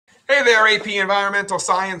Hey there, AP Environmental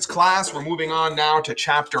Science class. We're moving on now to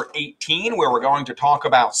Chapter 18, where we're going to talk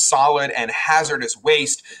about solid and hazardous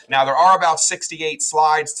waste. Now, there are about 68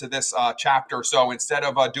 slides to this chapter, so instead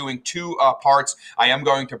of doing two parts, I am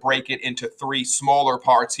going to break it into three smaller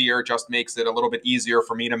parts here. Just makes it a little bit easier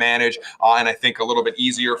for me to manage, and I think a little bit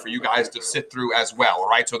easier for you guys to sit through as well, all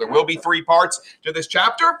right? So there will be three parts to this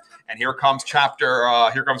chapter, and here comes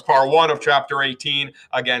part one of Chapter 18,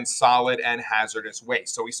 again, solid and hazardous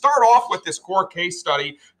waste. So we start off with this core case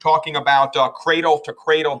study talking about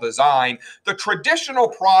cradle-to-cradle design. The traditional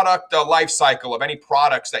product life cycle of any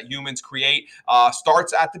products that humans create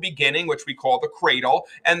starts at the beginning, which we call the cradle,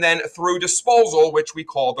 and then through disposal, which we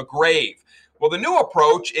call the grave. Well, the new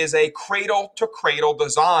approach is a cradle-to-cradle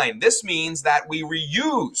design. This means that we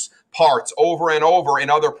reuse parts over and over in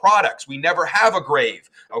other products. We never have a grave,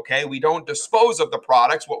 okay? We don't dispose of the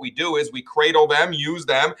products. What we do is we cradle them, use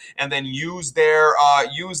them, and then use their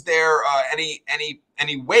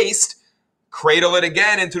any waste, cradle it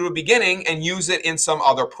again into the beginning, and use it in some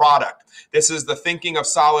other product. This is the thinking of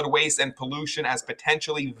solid waste and pollution as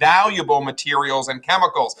potentially valuable materials and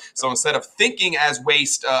chemicals. So instead of thinking as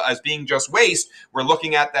waste, as being just waste, we're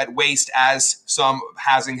looking at that waste as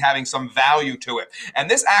having some value to it. And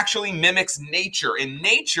this actually mimics nature. In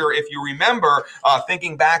nature, if you remember,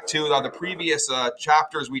 thinking back to the previous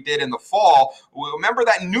chapters we did in the fall, remember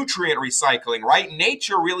that nutrient recycling, right?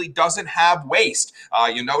 Nature really doesn't have waste.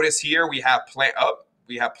 You notice here we have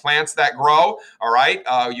plants that grow, all right?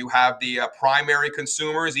 You have the primary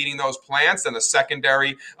consumers eating those plants, and the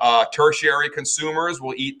secondary, tertiary consumers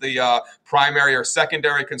will eat the primary or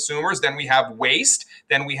secondary consumers. Then we have waste.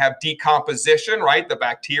 Then we have decomposition, right? The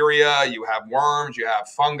bacteria, you have worms, you have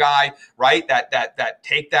fungi, right? That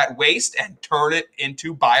take that waste and turn it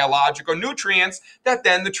into biological nutrients that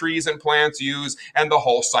then the trees and plants use, and the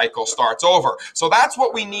whole cycle starts over. So that's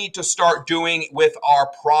what we need to start doing with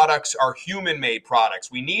our products, our human-made products.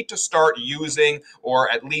 We need to start using, or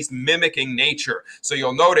at least mimicking, nature. So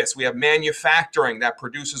you'll notice we have manufacturing that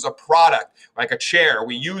produces a product, like a chair.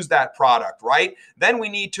 We use that product, right? Then we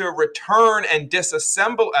need to return and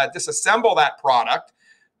disassemble that product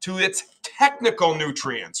to its technical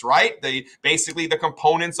nutrients, right? Basically the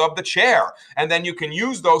components of the chair. And then you can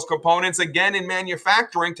use those components again in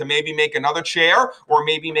manufacturing to maybe make another chair, or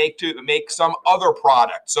maybe make some other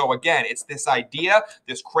product. So again, it's this idea,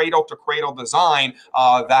 this cradle-to-cradle design,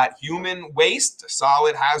 that human waste,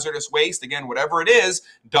 solid hazardous waste, again, whatever it is,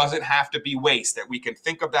 doesn't have to be waste. That we can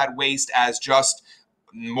think of that waste as just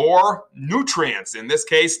more nutrients, in this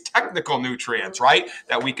case technical nutrients, right,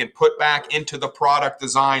 that we can put back into the product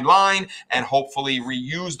design line and hopefully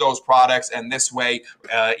reuse those products, and this way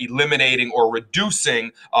eliminating or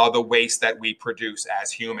reducing the waste that we produce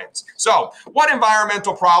as humans. So what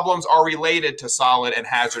environmental problems are related to solid and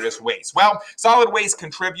hazardous waste? Well, solid waste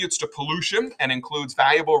contributes to pollution and includes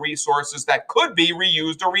valuable resources that could be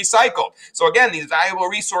reused or recycled. So again, these valuable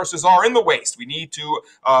resources are in the waste. We need to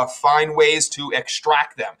find ways to extract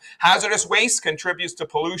them. Hazardous waste contributes to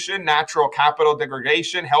pollution, natural capital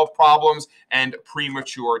degradation, health problems, and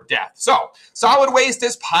premature death. So, solid waste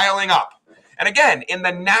is piling up. And again, in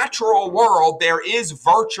the natural world, there is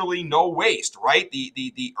virtually no waste, right?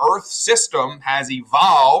 The Earth system has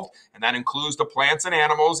evolved, and that includes the plants and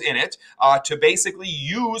animals in it, to basically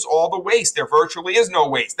use all the waste. There virtually is no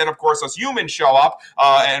waste. Then, of course, us humans show up,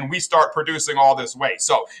 and we start producing all this waste.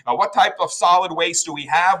 So what type of solid waste do we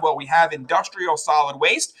have? Well, we have industrial solid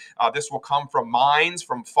waste. This will come from mines,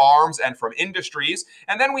 from farms, and from industries.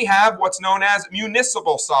 And then we have what's known as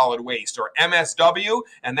municipal solid waste, or MSW,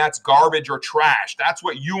 and that's garbage or trash. That's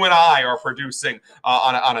what you and I are producing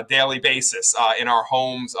on a daily basis in our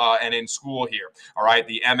homes and in school here. All right,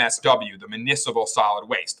 the MSW, the municipal solid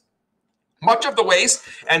waste. Much of the waste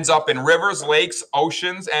ends up in rivers, lakes,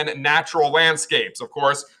 oceans, and natural landscapes, of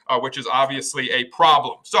course, which is obviously a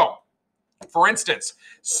problem. So, for instance,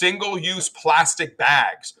 single-use plastic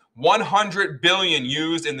bags. 100 billion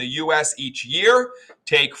used in the U.S. each year,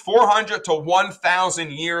 take 400 to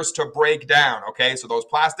 1,000 years to break down, okay? So those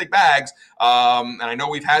plastic bags, and I know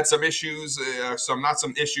we've had some issues,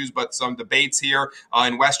 but some debates here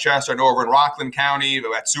in Westchester and over in Rockland County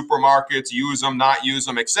at supermarkets, use them, not use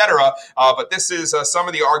them, etc. But this is some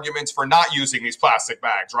of the arguments for not using these plastic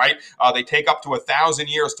bags, right? They take up to 1,000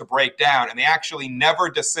 years to break down, and they actually never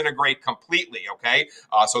disintegrate completely, okay?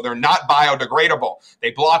 So they're not biodegradable.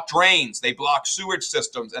 They block drains, they block sewage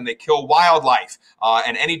systems, and they kill wildlife.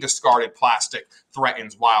 And any discarded plastic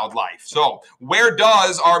threatens wildlife. So where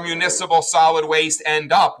does our municipal solid waste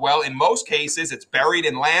end up? Well, in most cases, it's buried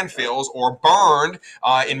in landfills or burned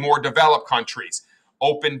in more developed countries.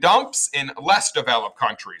 open dumps in less developed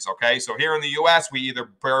countries, okay? So here in the U.S., we either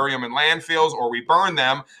bury them in landfills or we burn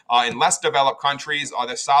them. In less developed countries,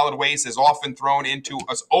 the solid waste is often thrown into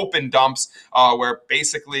open dumps where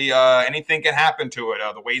basically anything can happen to it.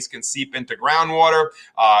 The waste can seep into groundwater.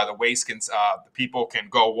 The waste can, the people can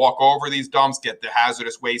go walk over these dumps, get the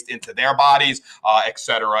hazardous waste into their bodies, et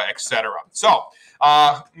cetera, et cetera. So,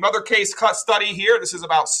 another case study here. This is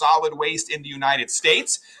about solid waste in the United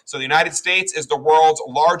States. So the United States is the world's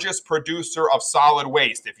largest producer of solid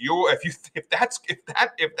waste. If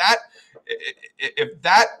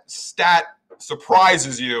that stat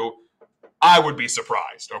surprises you, I would be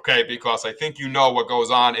surprised, okay, because I think you know what goes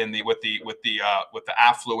on in with the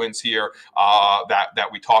affluence here that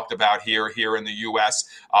we talked about here in the U.S.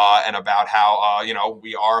 And about how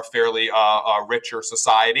we are a fairly richer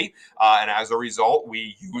society, and as a result,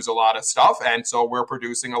 we use a lot of stuff, and so we're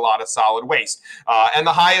producing a lot of solid waste, and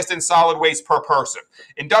the highest in solid waste per person.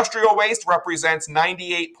 Industrial waste represents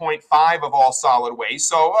 98.5% of all solid waste.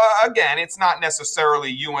 So again, it's not necessarily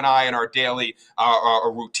you and I in our daily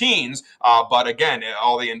routines. But again,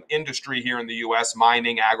 all the industry here in the U.S.,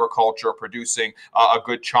 mining, agriculture, producing a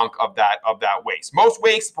good chunk of that waste. Most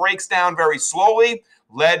waste breaks down very slowly.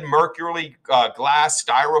 Lead, mercury, glass,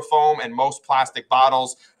 styrofoam, and most plastic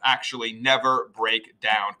bottles actually never break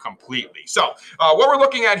down completely. So what we're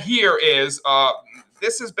looking at here is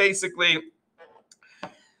this is basically.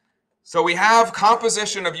 So we have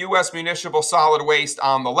composition of U.S. municipal solid waste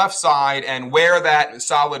on the left side and where that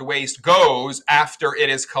solid waste goes after it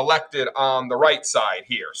is collected on the right side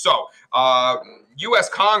here. So U.S.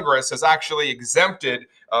 Congress has actually exempted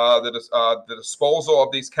the disposal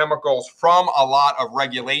of these chemicals from a lot of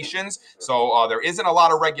regulations. So there isn't a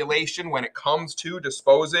lot of regulation when it comes to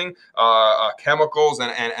disposing chemicals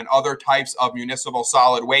and other types of municipal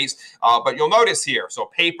solid waste. But you'll notice here, so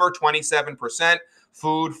paper, 27%.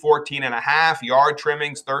 Food, 14.5%, yard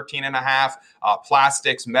trimmings, 13.5%,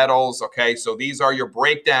 plastics, metals. Okay, so these are your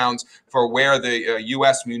breakdowns for where the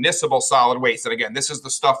U.S. municipal solid waste. And again, this is the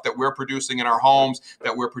stuff that we're producing in our homes,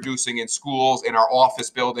 that we're producing in schools, in our office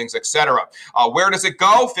buildings, etc. Where does it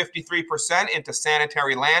go? 53% into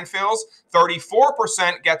sanitary landfills,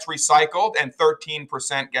 34% gets recycled, and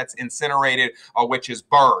 13% gets incinerated, which is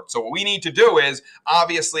burned. So what we need to do is,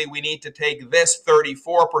 obviously, we need to take this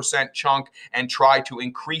 34% chunk and try to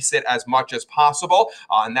increase it as much as possible.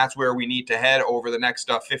 And that's where we need to head over the next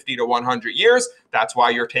 50 to 100 years. That's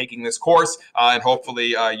why you're taking this course. And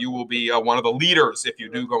hopefully you will be one of the leaders, if you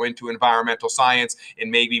do go into environmental science,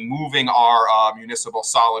 in maybe moving our municipal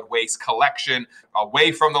solid waste collection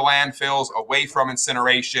away from the landfills, away from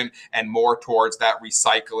incineration, and more towards that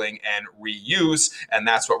recycling and reuse. And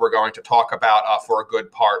that's what we're going to talk about for a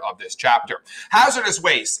good part of this chapter. Hazardous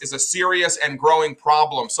waste is a serious and growing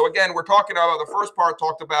problem. So again, we're talking about, the first part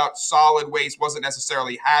talked about solid waste wasn't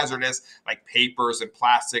necessarily hazardous, like papers and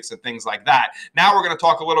plastics and things like that. Now we're going to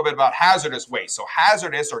talk a little bit about hazardous waste. So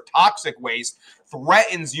hazardous or toxic waste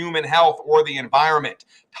threatens human health or the environment.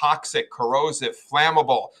 Toxic, corrosive,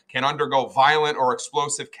 flammable, can undergo violent or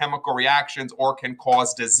explosive chemical reactions, or can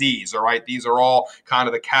cause disease. All right, these are all kind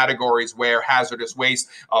of the categories where hazardous waste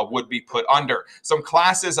would be put under. Some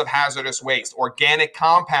classes of hazardous waste: organic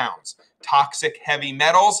compounds, toxic heavy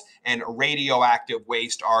metals, and radioactive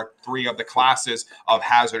waste are three of the classes of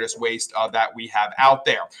hazardous waste that we have out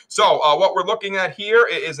there. So what we're looking at here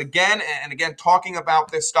is again talking about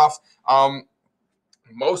this stuff.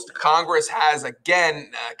 Most Congress has,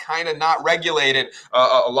 again, kind of not regulated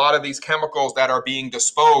a lot of these chemicals that are being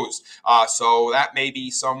disposed. So that may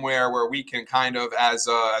be somewhere where we can kind of, as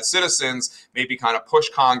citizens, maybe kind of push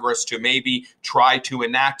Congress to maybe try to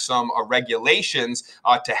enact some regulations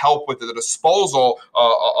to help with the disposal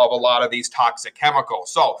of a lot of these toxic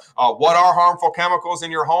chemicals. So what are harmful chemicals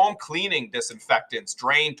in your home? Cleaning disinfectants,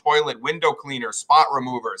 drain, toilet, window cleaners, spot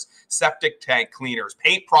removers, septic tank cleaners,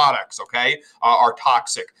 paint products, okay, are toxic.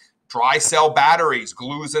 Dry cell batteries,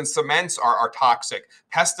 glues, and cements are toxic.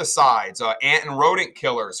 Pesticides, ant and rodent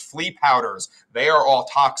killers, flea powders, they are all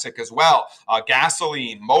toxic as well.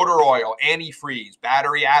 Gasoline, motor oil, antifreeze,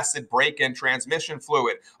 battery acid, brake and transmission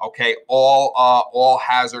fluid, okay, all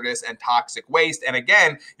hazardous and toxic waste. And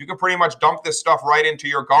again, you can pretty much dump this stuff right into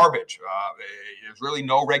your garbage. There's really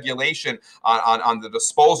no regulation on the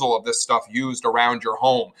disposal of this stuff used around your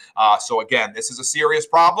home. So again, this is a serious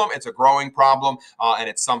problem. It's a growing problem, and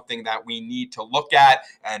it's something that we need to look at,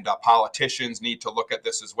 and politicians need to look at at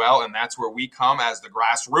this as well, and that's where we come as the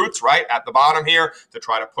grassroots, right, at the bottom here, to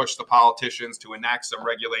try to push the politicians to enact some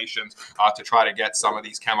regulations to try to get some of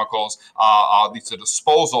these chemicals, the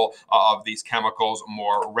disposal of these chemicals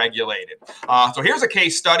more regulated. So here's a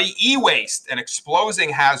case study, e-waste, an exposing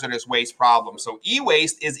hazardous waste problem. So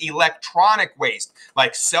e-waste is electronic waste,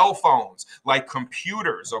 like cell phones, like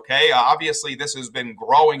computers, okay? Obviously, this has been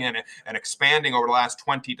growing and expanding over the last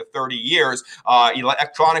 20 to 30 years.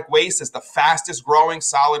 Electronic waste is the fastest growing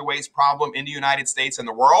solid waste problem in the United States and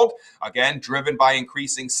the world, again, driven by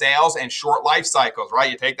increasing sales and short life cycles, right?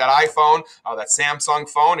 You take that iPhone, that Samsung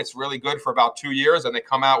phone, it's really good for about 2 years, and they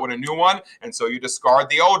come out with a new one, and so you discard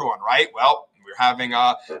the old one, right? Well, we're having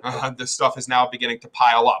this stuff is now beginning to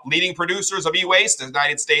pile up. Leading producers of e-waste, the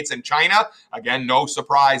United States and China. Again, no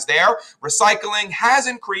surprise there. Recycling has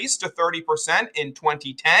increased to 30% in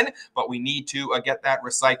 2010, but we need to get that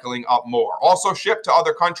recycling up more. Also shipped to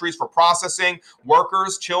other countries for processing.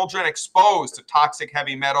 Workers, children exposed to toxic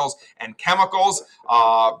heavy metals and chemicals.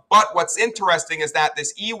 But what's interesting is that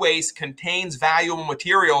this e-waste contains valuable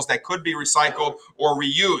materials that could be recycled or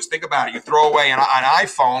reused. Think about it. You throw away an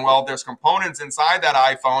iPhone. Well, there's components inside that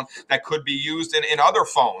iPhone that could be used in other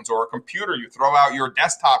phones, or a computer. You throw out your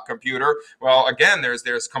desktop computer. Well, again,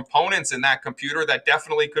 there's components in that computer that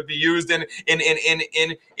definitely could be used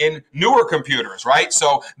in newer computers, right?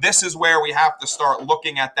 So this is where we have to start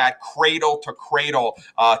looking at that cradle to cradle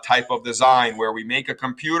type of design, where we make a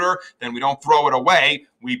computer, then we don't throw it away.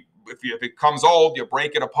 If it comes old, you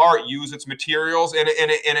break it apart, use its materials in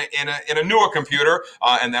a newer computer,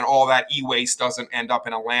 and then all that e-waste doesn't end up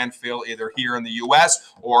in a landfill either here in the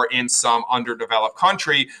U.S. or in some underdeveloped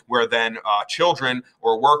country, where then children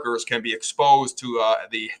or workers can be exposed to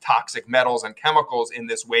the toxic metals and chemicals in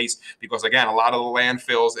this waste. Because again, a lot of the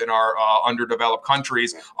landfills in our underdeveloped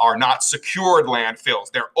countries are not secured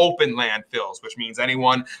landfills; they're open landfills, which means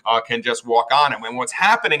anyone can just walk on them. And what's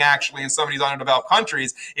happening actually in some of these underdeveloped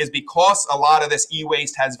countries is, because a lot of this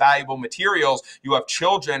e-waste has valuable materials, you have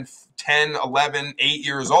children 10, 11, 8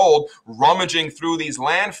 years old rummaging through these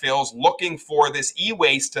landfills looking for this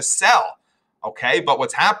e-waste to sell. Okay, but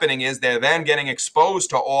what's happening is they're then getting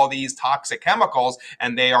exposed to all these toxic chemicals,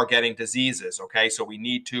 and they are getting diseases. Okay, so we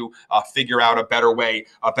need to figure out a better way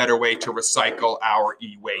to recycle our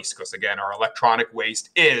e-waste, because again, our electronic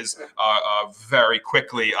waste is very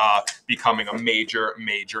quickly becoming a major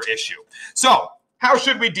issue. So how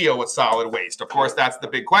should we deal with solid waste? Of course, that's the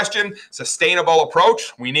big question. Sustainable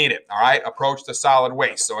approach, we need it, all right? Approach to solid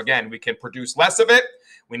waste. So again, we can produce less of it.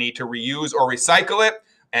 We need to reuse or recycle it.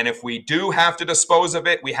 And if we do have to dispose of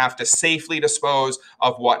it, we have to safely dispose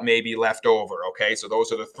of what may be left over, okay? So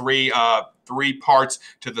those are the three parts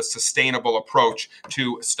to the sustainable approach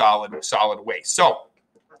to solid waste. So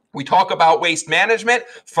we talk about waste management.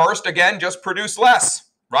 First, again, just produce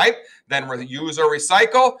less, right? Then reuse or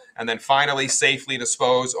recycle, and then finally safely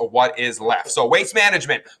dispose of what is left. So waste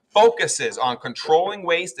management focuses on controlling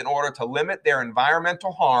waste in order to limit their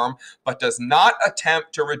environmental harm, but does not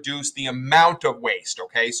attempt to reduce the amount of waste,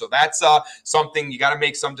 okay? So that's something you got to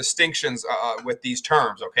make some distinctions with these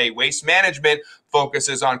terms, okay? Waste management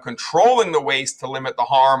focuses on controlling the waste to limit the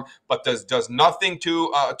harm, but does nothing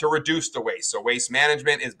to reduce the waste. So waste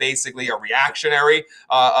management is basically a reactionary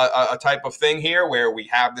a type of thing here, where we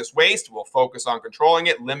have this waste, we'll focus on controlling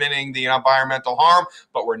it, limiting the environmental harm,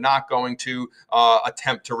 but we're not going to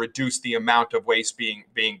attempt to reduce the amount of waste being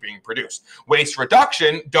produced. Waste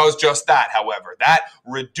reduction does just that, however. That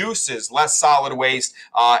reduces less solid waste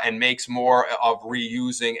and makes more of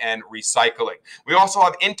reusing and recycling. We also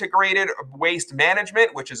have integrated waste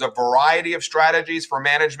management, which is a variety of strategies for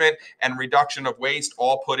management and reduction of waste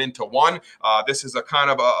all put into one. This is a kind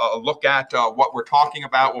of a look at what we're talking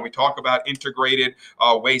about when we talk about integrated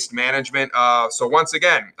waste management. So once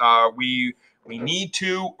again, we need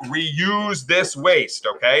to reuse this waste,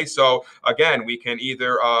 okay? So again, we can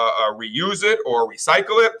either reuse it or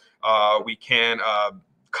recycle it. We can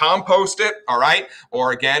compost it, all right?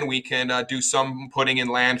 Or again, we can do some putting in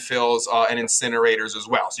landfills and incinerators as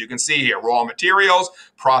well. So you can see here, raw materials,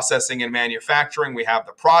 processing and manufacturing. We have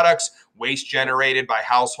the products, waste generated by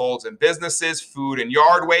households and businesses, food and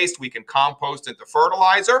yard waste. We can compost into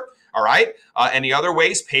fertilizer. All right. Any other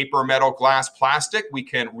waste, paper, metal, glass, plastic, we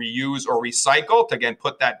can reuse or recycle to again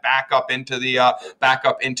put that back up into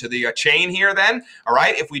the chain here. Then, all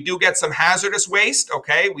right. If we do get some hazardous waste,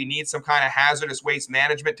 okay, we need some kind of hazardous waste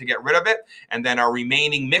management to get rid of it, and then our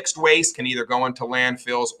remaining mixed waste can either go into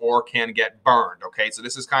landfills or can get burned. Okay, so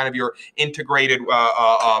this is kind of your integrated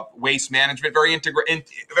waste management,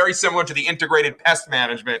 very similar to the integrated pest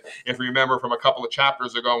management. If you remember from a couple of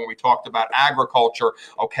chapters ago when we talked about agriculture,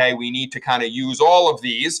 okay, we need to kind kind of use all of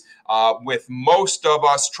these, with most of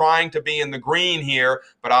us trying to be in the green here.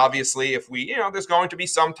 But obviously, if we, there's going to be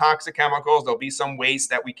some toxic chemicals, there'll be some waste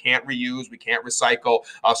that we can't reuse, we can't recycle.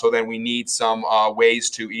 So then we need some ways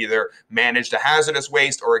to either manage the hazardous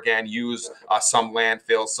waste or, again, use some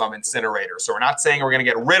landfills, some incinerators. So we're not saying we're going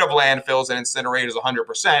to get rid of landfills and incinerators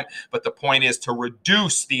 100%, but the point is to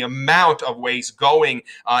reduce the amount of waste going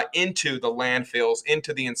into the landfills,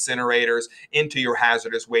 into the incinerators, into your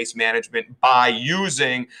hazardous waste management by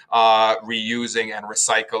using, reusing, and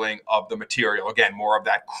recycling of the material. Again, more of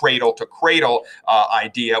that cradle to cradle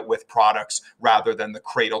idea with products rather than the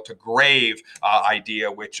cradle to grave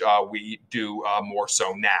idea, which we do more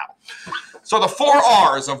so now. So the 4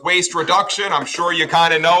 R's of waste reduction, I'm sure you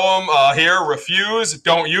kind of know them here. Refuse,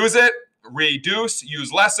 don't use it. Reduce,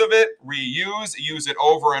 use less of it. Reuse, use it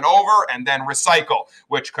over and over. And then recycle,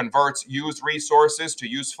 which converts used resources to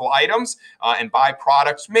useful items and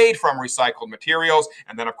byproducts made from recycled materials.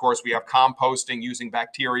 And then, of course, we have composting, using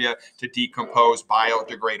bacteria to decompose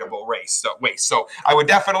biodegradable waste. So I would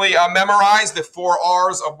definitely memorize the 4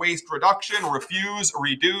 R's of waste reduction: refuse,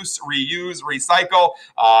 reduce, reuse, recycle.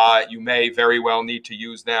 You may very well need to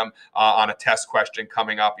use them on a test question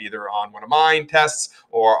coming up, either on one of mine tests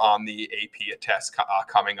or on the APES test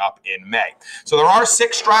coming up in May. So there are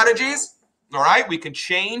 6 strategies. All right, we can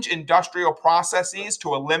change industrial processes to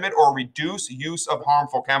limit or reduce use of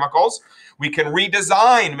harmful chemicals. We can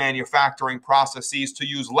redesign manufacturing processes to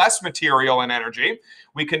use less material and energy.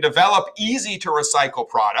 We can develop easy to recycle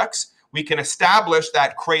products. We can establish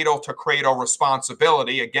that cradle-to-cradle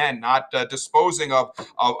responsibility, again, not disposing of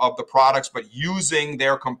the products, but using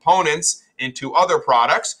their components into other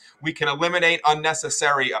products. We can eliminate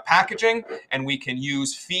unnecessary packaging, and we can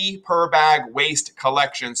use fee-per-bag waste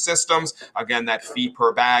collection systems. Again, that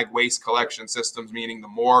fee-per-bag waste collection systems, meaning the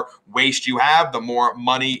more waste you have, the more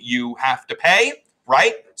money you have to pay,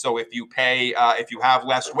 right? So if you have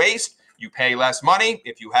less waste, you pay less money.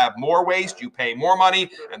 If you have more waste, you pay more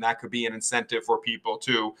money. And that could be an incentive for people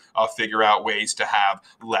to figure out ways to have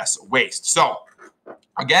less waste. So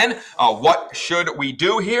again, what should we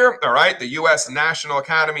do here? All right, the U.S. National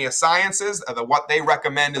Academy of Sciences, what they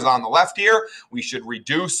recommend is on the left here. We should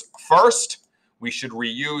reduce first. We should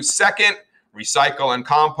reuse second. Recycle and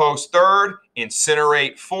compost third.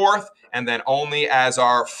 Incinerate fourth. And then only as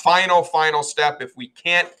our final step, if we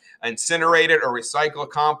can't incinerate it or recycle,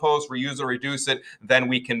 compost, reuse or reduce it, then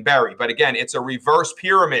we can bury. But again, it's a reverse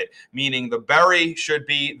pyramid, meaning the bury should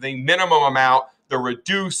be the minimum amount, the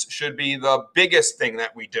reduce should be the biggest thing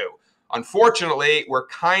that we do. Unfortunately, we're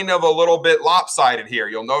kind of a little bit lopsided here.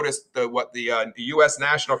 You'll notice what the U.S.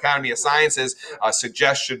 National Academy of Sciences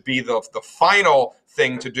suggests should be the final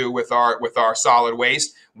thing to do with our solid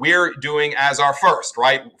waste. We're doing as our first,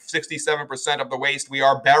 right? 67% of the waste we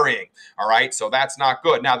are burying, all right? So that's not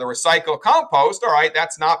good. Now, the recycle compost, all right,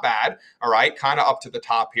 that's not bad, all right? Kind of up to the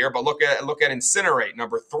top here, but look at incinerate.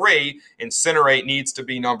 Number 3, incinerate needs to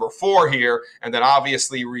be number 4 here, and then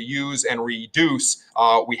obviously reuse and reduce.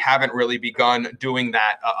 We haven't really begun doing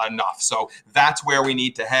that enough. So that's where we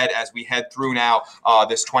need to head as we head through now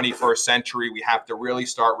this 21st century. We have to really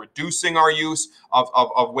start reducing our use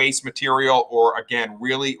of waste material, or again,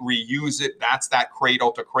 really reuse it. That's that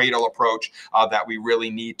cradle to cradle approach that we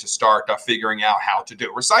really need to start figuring out how to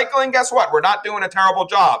do. Recycling, guess what? We're not doing a terrible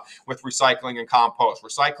job with recycling and compost.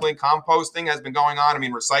 Composting has been going on. I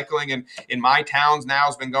mean, recycling in my towns now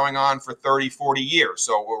has been going on for 30, 40 years.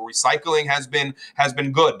 So recycling has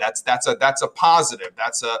been good. That's a positive.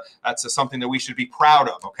 That's something that we should be proud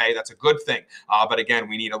of. Okay, that's a good thing. But again,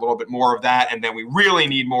 we need a little bit more of that, and then we really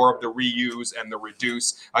need more of the reuse and the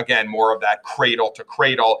reduce. Again, more of that cradle to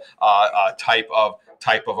cradle type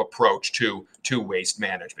of approach to waste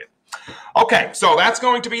management. Okay, so that's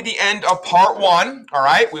going to be the end of part 1. All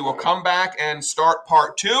right, we will come back and start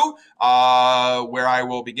part 2, where I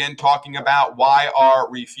will begin talking about why are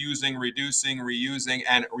refusing, reducing, reusing,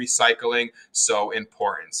 and recycling so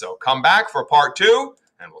important. So come back for part 2,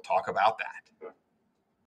 and we'll talk about that.